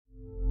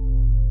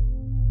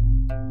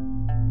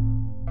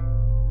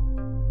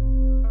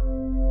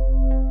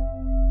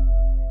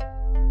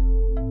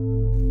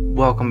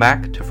Welcome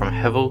back to From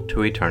Hevel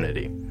to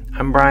Eternity.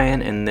 I'm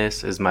Brian, and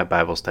this is my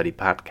Bible study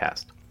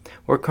podcast.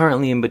 We're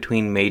currently in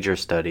between major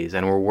studies,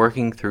 and we're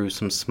working through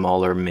some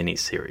smaller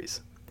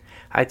mini-series.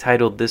 I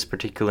titled this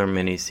particular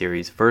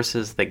mini-series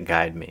Verses That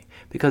Guide Me,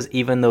 because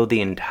even though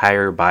the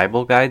entire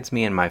Bible guides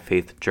me in my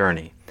faith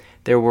journey,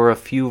 there were a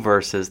few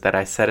verses that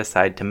I set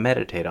aside to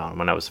meditate on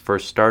when I was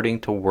first starting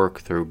to work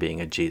through being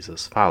a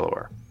Jesus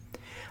follower.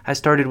 I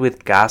started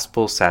with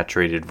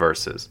gospel-saturated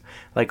verses,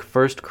 like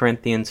 1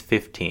 Corinthians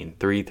 15,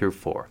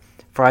 3-4.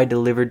 For I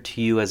delivered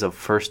to you as of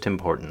first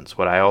importance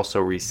what I also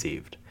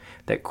received,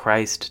 that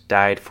Christ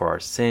died for our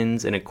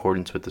sins in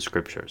accordance with the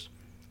Scriptures,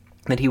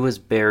 that he was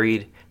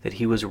buried, that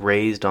he was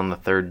raised on the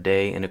third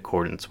day in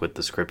accordance with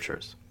the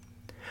Scriptures.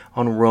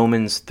 On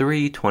Romans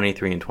 3,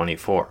 23 and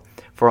 24,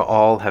 for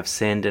all have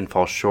sinned and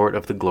fall short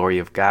of the glory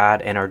of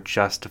God and are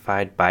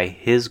justified by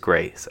his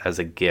grace as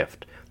a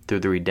gift, through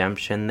the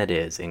redemption that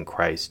is in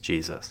Christ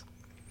Jesus.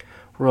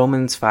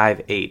 Romans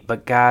 5:8,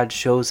 but God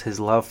shows his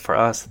love for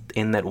us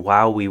in that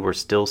while we were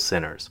still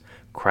sinners,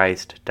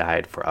 Christ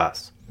died for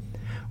us.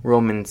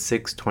 Romans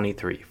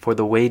 6:23, for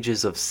the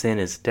wages of sin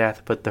is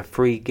death, but the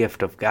free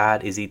gift of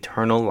God is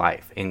eternal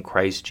life in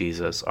Christ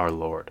Jesus our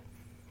Lord.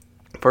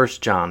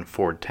 1 John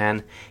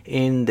 4:10,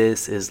 in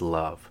this is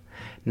love,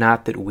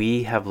 not that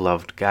we have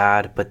loved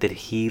God, but that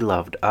he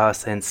loved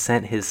us and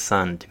sent his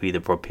Son to be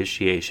the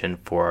propitiation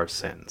for our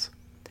sins.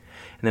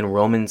 And then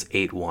Romans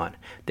 8:1,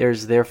 there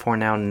is therefore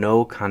now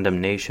no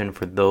condemnation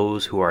for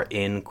those who are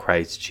in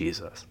Christ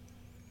Jesus.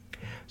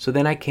 So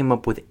then I came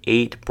up with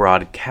 8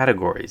 broad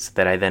categories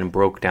that I then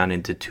broke down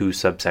into 2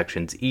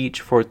 subsections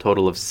each for a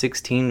total of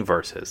 16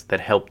 verses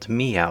that helped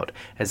me out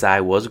as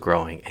I was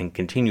growing and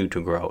continue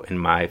to grow in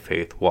my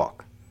faith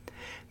walk.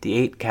 The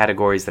 8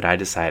 categories that I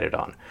decided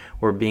on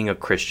were being a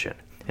Christian,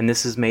 and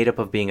this is made up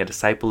of being a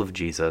disciple of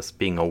Jesus,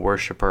 being a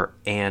worshiper,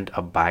 and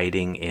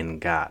abiding in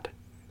God.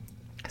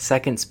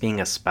 Second's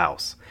being a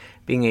spouse,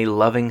 being a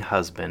loving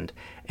husband,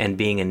 and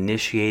being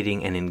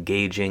initiating and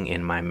engaging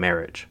in my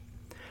marriage.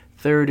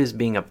 Third is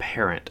being a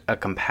parent, a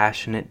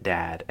compassionate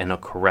dad, and a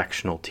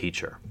correctional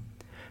teacher.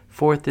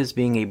 Fourth is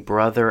being a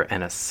brother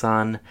and a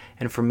son,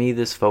 and for me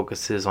this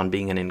focuses on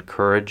being an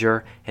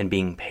encourager and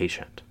being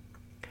patient.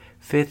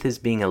 Fifth is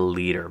being a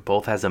leader,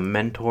 both as a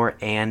mentor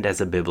and as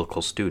a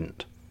biblical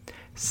student.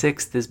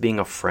 Sixth is being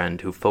a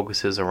friend who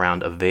focuses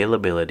around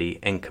availability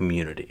and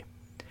community.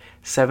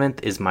 Seventh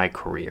is my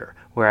career,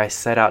 where I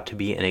set out to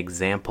be an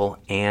example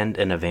and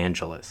an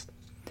evangelist.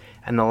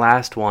 And the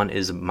last one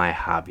is my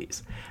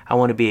hobbies. I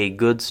want to be a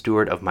good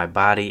steward of my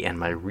body and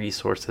my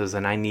resources,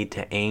 and I need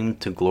to aim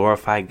to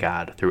glorify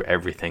God through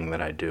everything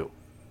that I do.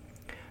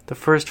 The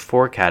first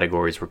 4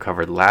 categories were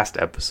covered last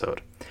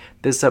episode.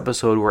 This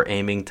episode we're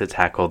aiming to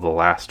tackle the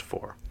last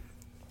 4.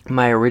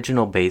 My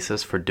original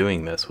basis for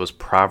doing this was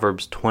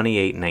Proverbs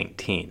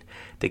 28:19.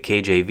 The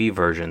KJV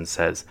version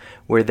says,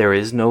 where there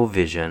is no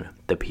vision,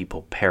 the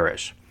people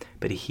perish,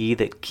 but he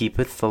that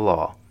keepeth the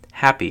law,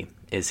 happy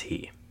is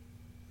he.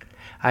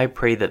 I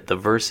pray that the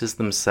verses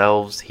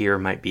themselves here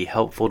might be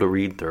helpful to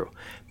read through,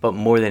 but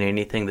more than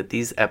anything that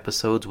these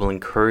episodes will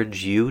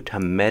encourage you to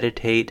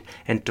meditate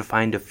and to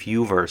find a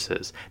few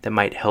verses that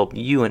might help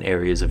you in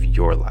areas of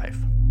your life.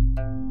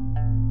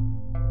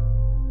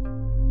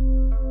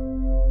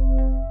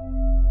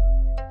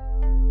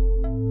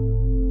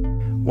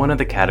 One of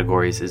the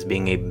categories is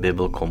being a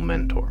biblical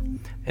mentor,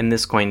 and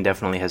this coin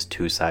definitely has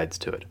 2 sides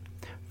to it.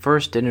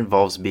 First, it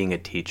involves being a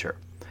teacher.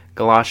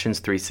 Galatians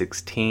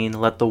 3:16,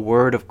 let the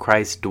word of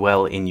Christ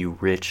dwell in you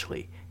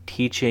richly,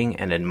 teaching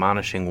and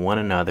admonishing one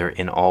another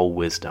in all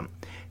wisdom,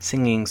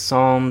 singing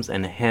psalms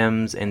and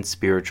hymns and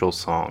spiritual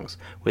songs,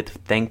 with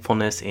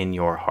thankfulness in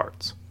your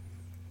hearts.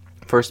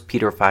 1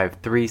 Peter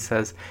 5:3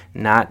 says,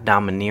 not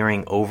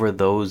domineering over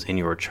those in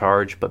your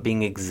charge, but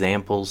being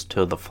examples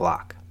to the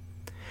flock.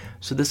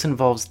 So this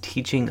involves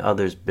teaching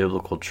others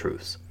biblical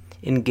truths,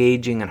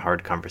 engaging in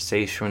hard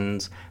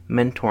conversations,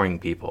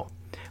 mentoring people.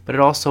 But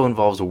it also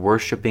involves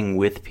worshiping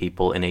with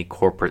people in a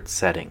corporate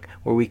setting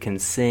where we can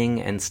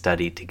sing and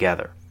study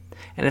together.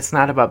 And it's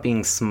not about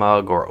being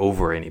smug or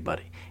over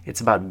anybody.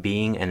 It's about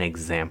being an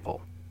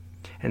example.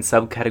 And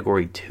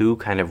subcategory 2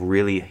 kind of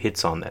really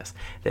hits on this,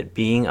 that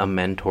being a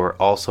mentor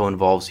also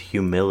involves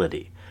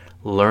humility,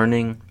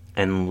 learning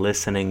and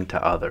listening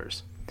to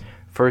others.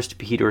 1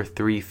 Peter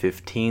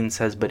 3:15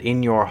 says, but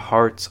in your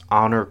hearts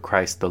honor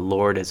Christ the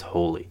Lord as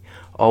holy,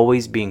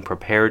 always being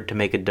prepared to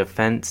make a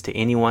defense to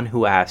anyone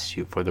who asks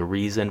you for the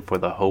reason for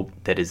the hope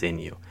that is in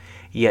you,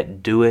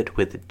 yet do it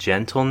with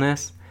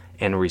gentleness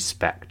and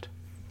respect.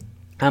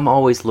 I'm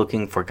always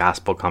looking for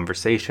gospel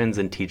conversations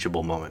and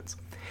teachable moments,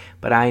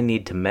 but I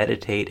need to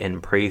meditate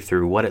and pray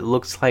through what it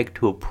looks like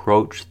to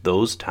approach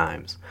those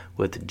times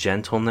with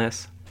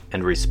gentleness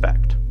and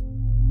respect.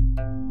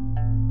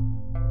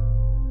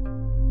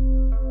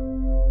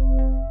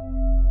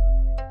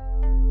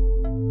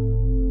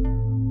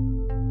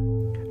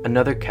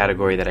 Another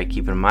category that I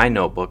keep in my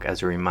notebook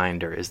as a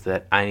reminder is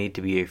that I need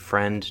to be a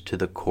friend to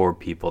the core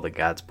people that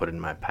God's put in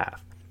my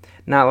path.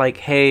 Not like,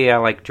 hey, I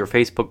liked your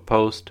Facebook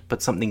post,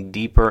 but something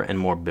deeper and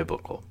more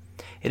biblical.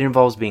 It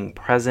involves being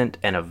present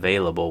and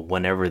available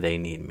whenever they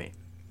need me.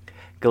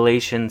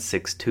 Galatians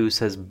 6:2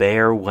 says,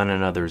 "Bear one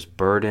another's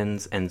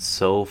burdens and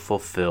so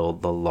fulfill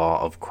the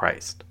law of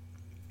Christ."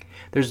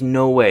 There's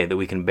no way that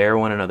we can bear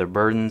one another's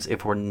burdens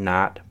if we're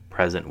not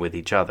present with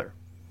each other.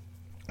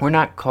 We're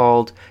not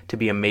called to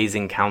be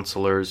amazing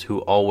counselors who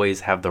always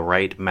have the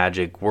right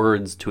magic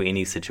words to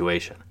any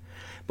situation,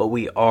 but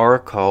we are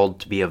called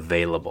to be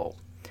available,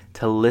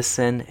 to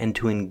listen and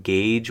to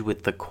engage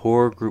with the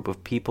core group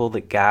of people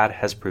that God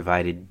has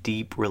provided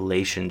deep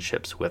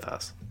relationships with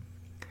us.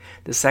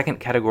 The second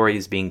category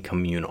is being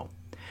communal.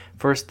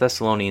 1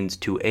 Thessalonians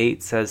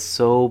 2:8 says,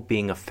 "So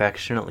being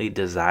affectionately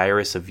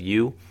desirous of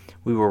you,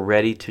 we were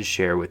ready to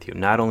share with you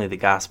not only the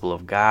gospel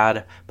of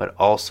God, but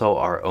also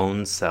our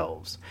own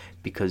selves,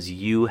 because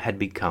you had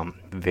become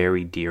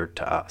very dear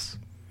to us."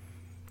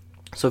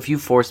 So if you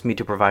forced me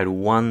to provide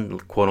one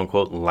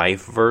quote-unquote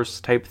life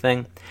verse type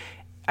thing,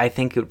 I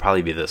think it would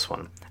probably be this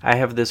one. I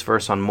have this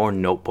verse on more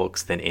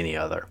notebooks than any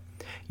other.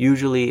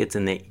 Usually it's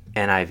in the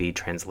NIV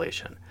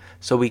translation.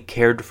 "So we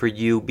cared for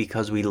you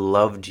because we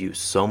loved you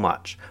so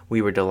much.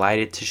 We were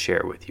delighted to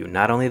share with you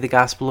not only the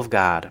gospel of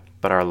God,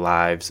 but our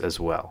lives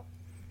as well."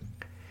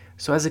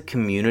 So as a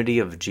community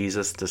of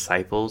Jesus'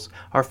 disciples,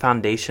 our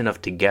foundation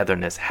of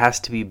togetherness has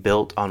to be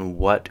built on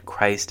what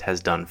Christ has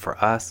done for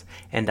us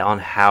and on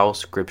how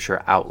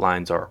Scripture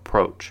outlines our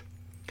approach.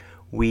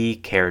 We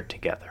care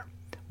together.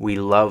 We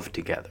love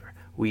together.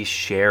 We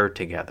share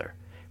together.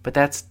 But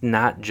that's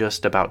not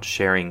just about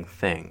sharing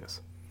things.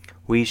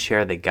 We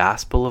share the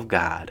gospel of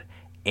God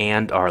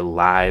and our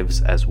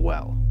lives as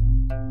well.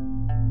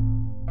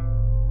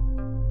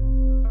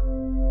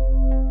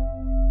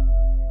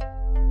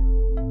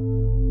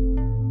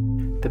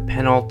 The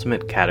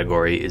penultimate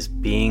category is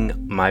being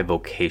my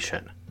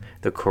vocation,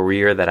 the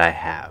career that I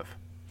have.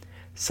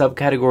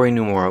 Subcategory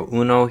numero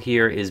uno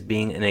here is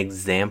being an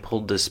example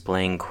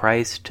displaying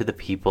Christ to the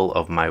people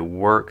of my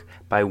work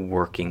by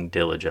working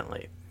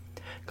diligently.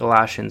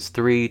 Colossians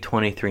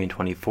 3:23 and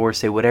 24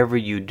 say, "Whatever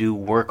you do,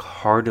 work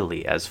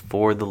heartily as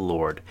for the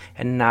Lord,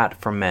 and not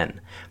for men,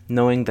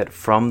 knowing that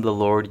from the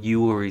Lord you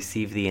will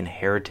receive the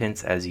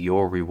inheritance as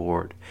your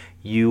reward.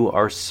 You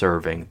are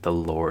serving the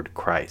Lord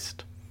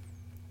Christ."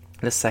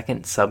 The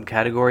second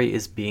subcategory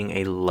is being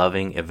a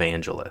loving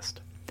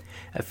evangelist.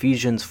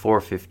 Ephesians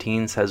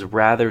 4:15 says,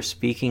 "Rather,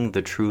 speaking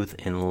the truth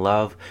in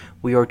love,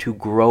 we are to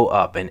grow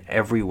up in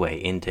every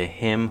way into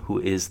Him who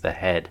is the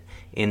head,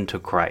 into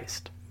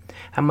Christ."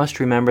 I must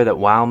remember that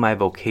while my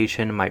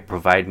vocation might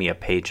provide me a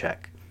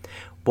paycheck,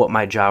 what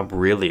my job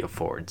really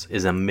affords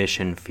is a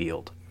mission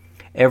field.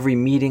 Every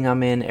meeting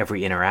I'm in,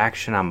 every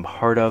interaction I'm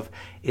part of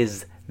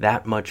is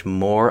that much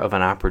more of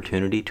an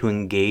opportunity to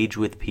engage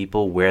with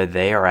people where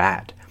they are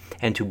at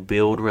and to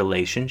build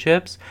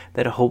relationships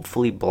that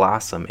hopefully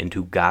blossom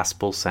into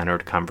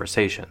gospel-centered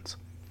conversations.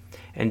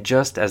 And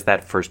just as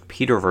that 1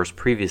 Peter verse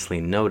previously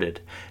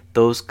noted,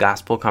 those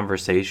gospel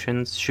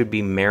conversations should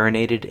be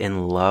marinated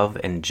in love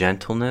and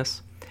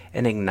gentleness,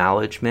 an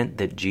acknowledgement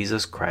that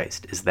Jesus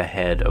Christ is the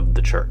head of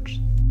the church.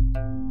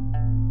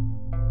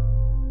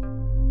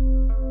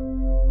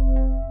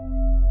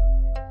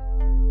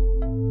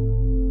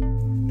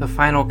 The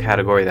final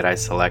category that I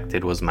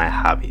selected was my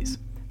hobbies,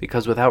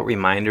 because without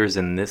reminders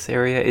in this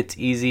area, it's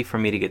easy for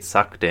me to get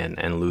sucked in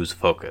and lose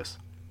focus.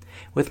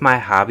 With my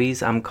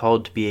hobbies, I'm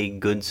called to be a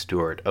good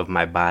steward of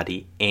my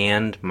body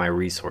and my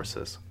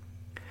resources.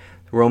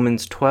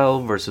 Romans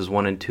 12 verses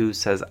 1 and 2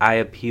 says, "I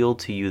appeal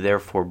to you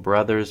therefore,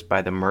 brothers,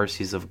 by the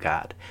mercies of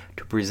God,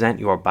 to present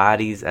your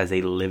bodies as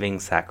a living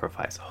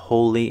sacrifice,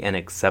 holy and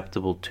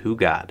acceptable to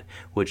God,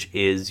 which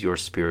is your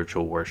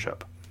spiritual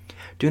worship.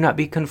 Do not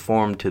be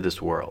conformed to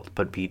this world,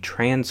 but be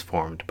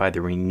transformed by the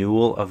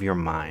renewal of your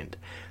mind,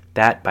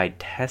 that by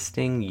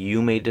testing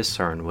you may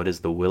discern what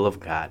is the will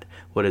of God,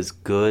 what is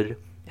good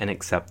and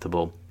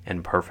acceptable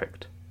and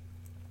perfect."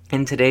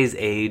 In today's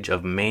age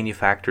of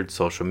manufactured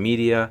social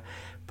media,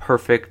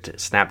 perfect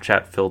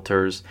Snapchat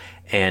filters,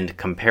 and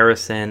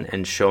comparison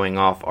and showing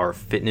off our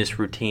fitness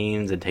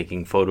routines and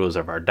taking photos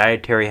of our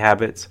dietary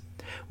habits,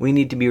 we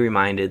need to be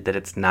reminded that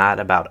it's not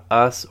about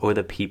us or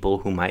the people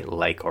who might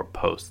like our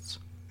posts.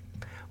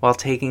 While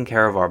taking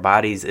care of our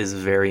bodies is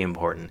very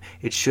important,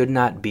 it should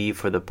not be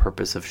for the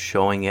purpose of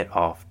showing it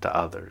off to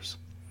others.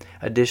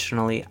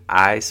 Additionally,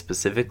 I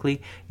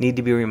specifically need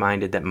to be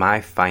reminded that my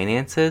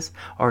finances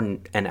are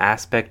an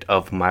aspect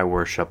of my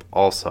worship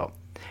also,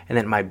 and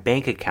that my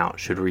bank account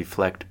should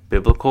reflect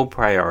biblical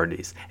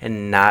priorities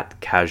and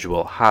not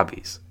casual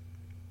hobbies.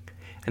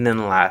 And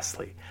then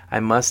lastly,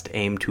 I must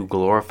aim to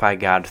glorify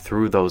God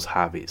through those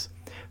hobbies.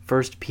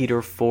 1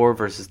 Peter 4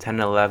 verses 10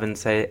 and 11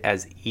 say,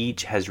 "As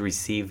each has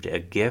received a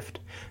gift,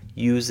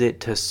 use it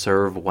to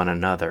serve one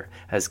another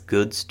as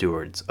good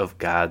stewards of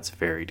God's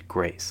varied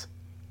grace."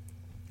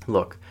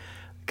 Look,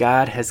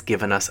 God has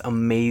given us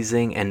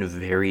amazing and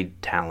varied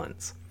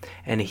talents,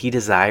 and He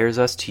desires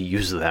us to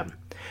use them.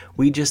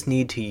 We just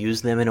need to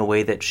use them in a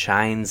way that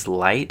shines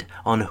light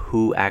on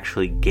who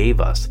actually gave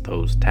us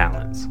those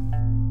talents.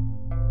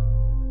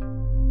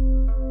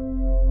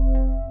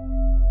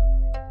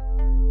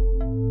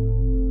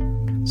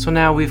 So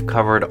now we've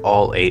covered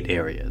all 8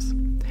 areas: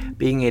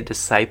 being a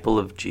disciple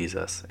of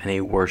Jesus and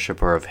a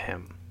worshiper of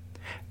Him,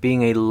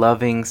 being a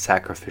loving,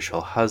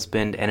 sacrificial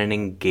husband and an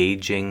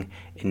engaging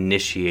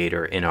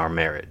initiator in our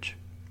marriage,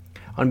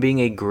 on being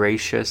a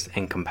gracious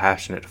and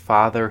compassionate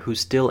father who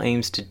still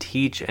aims to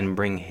teach and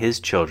bring his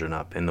children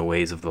up in the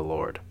ways of the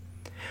Lord,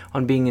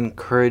 on being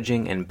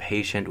encouraging and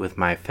patient with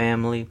my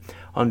family,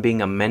 on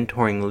being a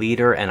mentoring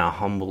leader and a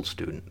humble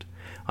student,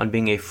 on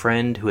being a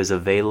friend who is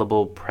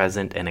available,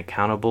 present, and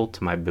accountable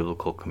to my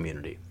biblical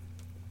community,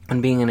 on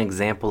being an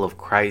example of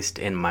Christ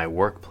in my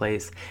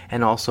workplace,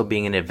 and also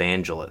being an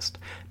evangelist,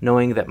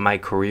 knowing that my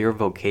career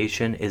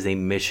vocation is a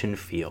mission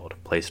field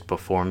placed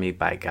before me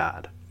by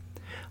God,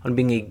 on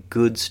being a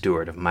good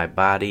steward of my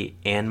body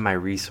and my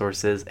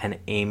resources and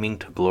aiming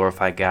to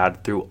glorify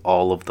God through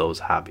all of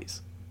those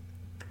hobbies.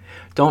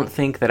 Don't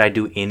think that I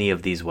do any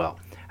of these well.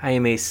 I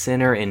am a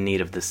sinner in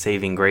need of the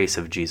saving grace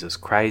of Jesus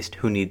Christ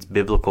who needs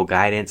biblical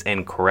guidance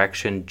and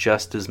correction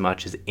just as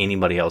much as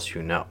anybody else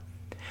you know.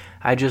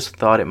 I just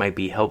thought it might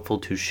be helpful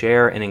to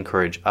share and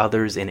encourage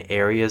others in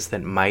areas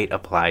that might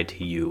apply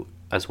to you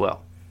as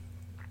well.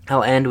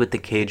 I'll end with the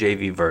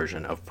KJV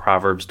version of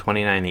Proverbs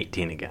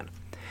 29:18 again.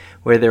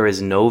 Where there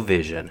is no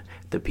vision,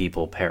 the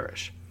people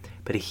perish,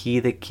 but he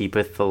that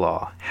keepeth the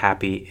law,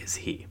 happy is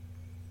he.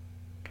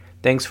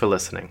 Thanks for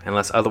listening.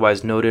 Unless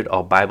otherwise noted,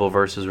 all Bible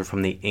verses are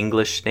from the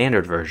English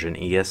Standard Version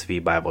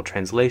ESV Bible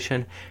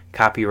translation,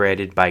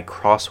 copyrighted by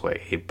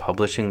Crossway, a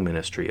publishing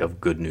ministry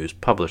of Good News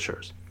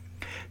Publishers.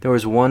 There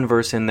was one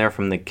verse in there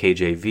from the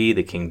KJV,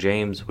 the King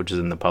James, which is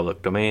in the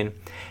public domain,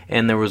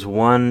 and there was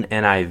one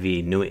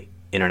NIV, New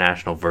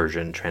International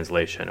Version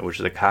translation, which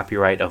is a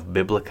copyright of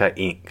Biblica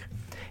Inc.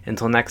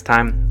 Until next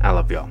time, I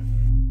love y'all.